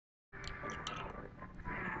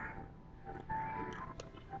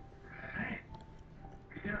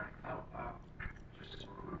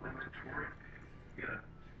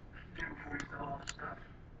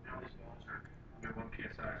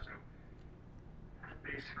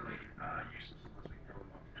basically useless unless we throw them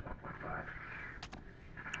up to 12.5.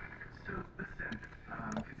 So listen,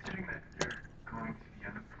 considering that you're going to be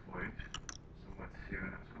unemployed somewhat soon,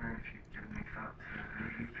 I was wondering if you've given any thought to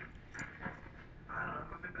maybe, I don't know,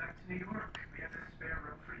 moving back to New York. We have a spare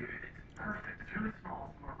room for you. It's perfect. It's really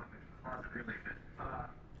small. It's more like a closet, really. But,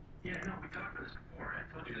 yeah, no, we talked about this before. I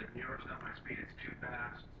told you that New York's not my speed. It's too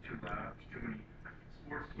fast. It's too loud. There's too many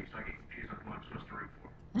sports teams, so I get confused on who I'm supposed to root for.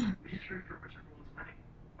 We just root for whichever one's winning.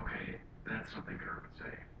 Okay, that's something Kurt would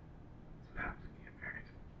say. That's what happens when you get married.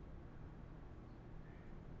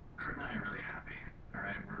 Kurt and I are really happy. All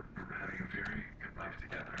right, we're having a very good life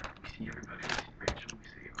together. We see everybody. We see Rachel. We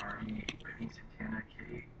see Artie, Brittany, Santana,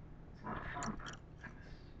 Kitty. It's a lot of fun, but I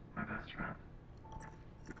miss my best friend.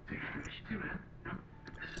 Dude, we should do it. No,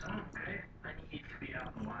 this is home, okay? I need to be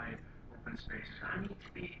out in wide open spaces. I need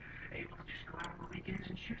to be able to just go out on the weekends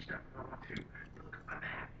and shoot stuff if I want to. Look, I'm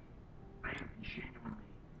happy. I am genuinely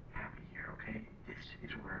happy here, okay? This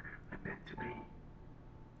is where I'm meant to be.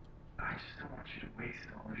 I just don't want you to waste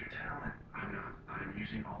all of your talent. I'm not. I'm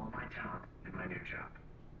using all of my talent in my new job.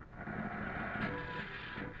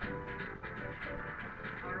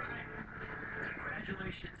 All right.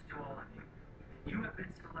 Congratulations to all of you. You have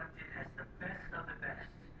been selected as the best of the best.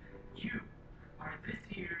 You are this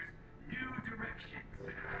year's new directions.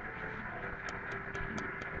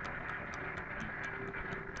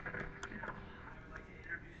 Now, I would like to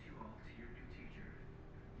introduce you all to your new teacher,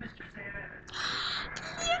 Mr. Sam Evans.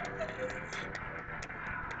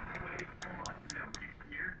 Wait, hold on. No,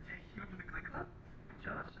 you're taking him to the Glee Club?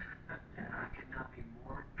 Jealous? And I could not be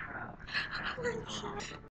more proud.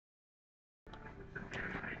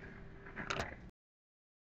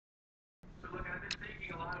 So look, I've been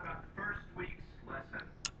thinking a lot about the first week's lesson.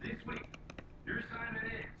 This week, your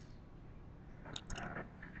assignment is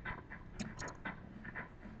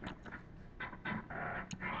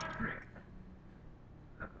country.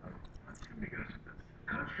 Let's see where he goes with this.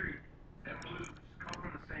 Country and blues come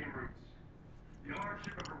from the same roots. The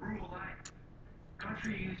hardship of a rural life.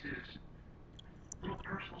 Country uses little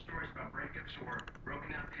personal stories about breakups or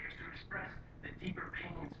broken down tears to express the deeper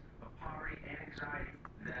pains of poverty and anxiety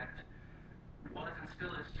that was and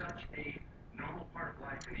still is such a normal part of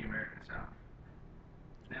life in the American South.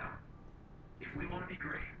 Now, if we want to be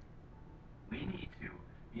great, we need to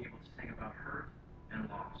be able to sing about hurt and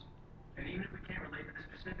loss. And even if we can't relate to the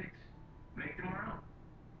specifics, make them our own.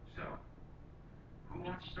 So, who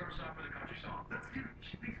wants to start us off with a country song? Let's do it.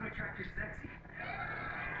 She thinks my track is sexy.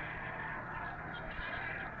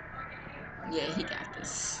 Yeah, he got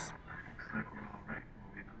this. Looks like we're all right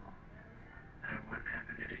moving on. And it wouldn't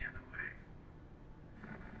happen any other way.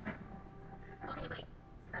 Okay, wait.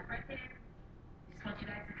 Stop right there. Just want you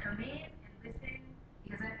guys to come in and listen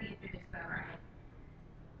because I think you're just about right.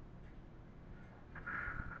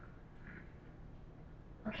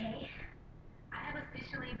 Okay. I have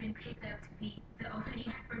officially been picked up to be the opening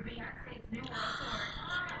act for Beyonce's new world tour.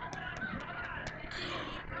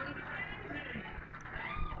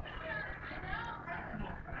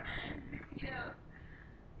 You know,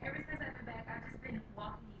 ever since I've been back, I've just been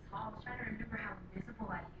walking these halls trying to remember how invisible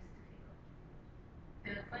I used to feel.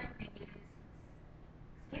 The funny thing is, it's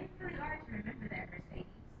getting really hard to remember that, Mercedes.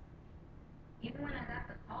 Even when I got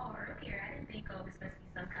the call earlier, I didn't think, oh, this must be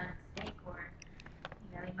some kind of mistake or,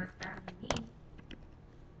 they must not be me.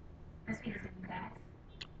 That's because of you guys.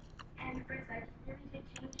 And your first, I really did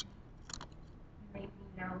change me. You made me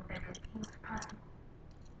know that anything was possible.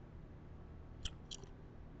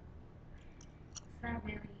 It's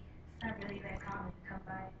not really that common to come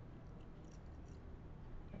by.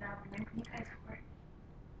 And I'll remember you guys for it.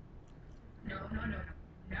 No.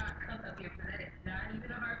 Not come up here for that. It's not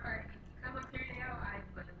even a hard part. If you come up here now, I'm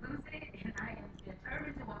going to lose it, and I am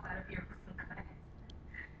determined to walk out of here with some class.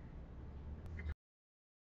 The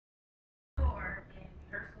tour and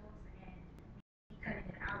rehearsals and me cutting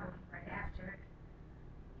an album right after.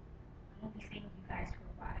 I won't be seeing you guys for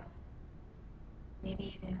a while.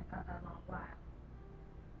 Maybe even a long while.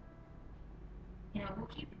 We'll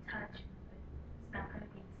keep in touch, but it's not going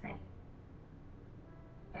to be the same.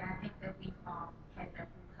 And I think that we've all had enough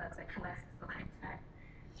group hugs that can last us a lifetime.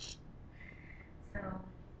 So,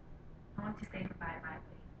 I want to say goodbye my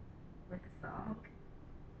way with a song.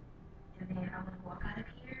 And then I'm going to walk out of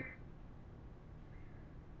here.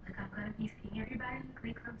 Like I'm going to be seeing everybody in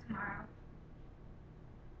Glee Club tomorrow.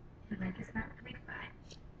 And like it's not really goodbye.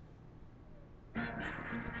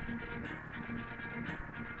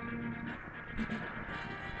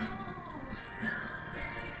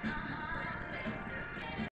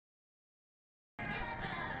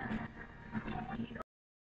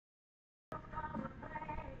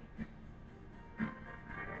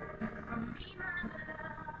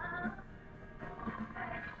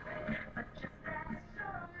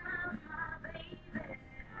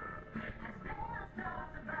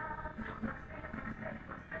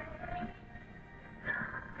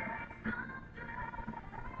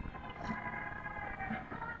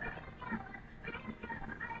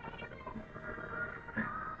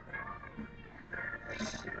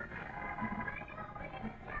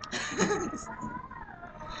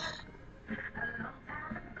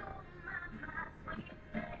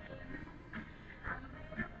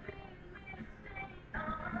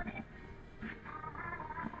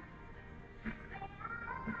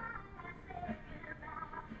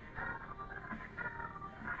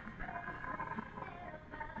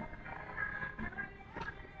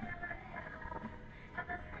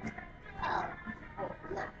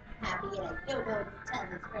 You'll go tell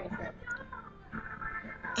this person.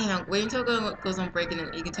 And wait until it goes on break and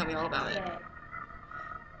then you can tell me all about it. Yeah.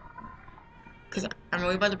 Because I'm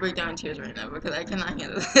really about to break down in tears right now because I cannot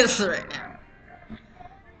handle this right now.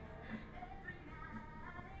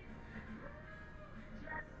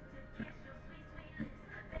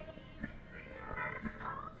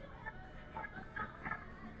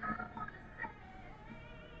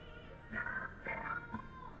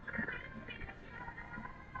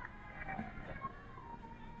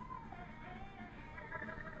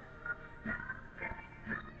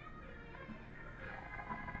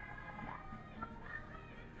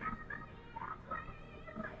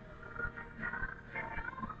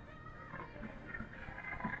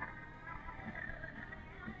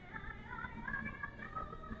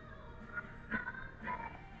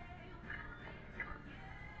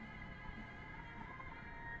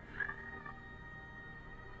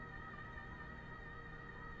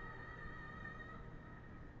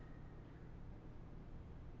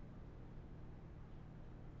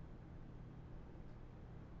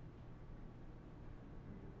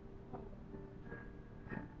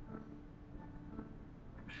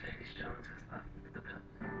 Mercedes Jones has left the building.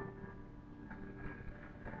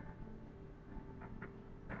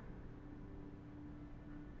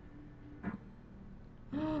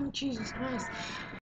 Oh, Jesus Christ.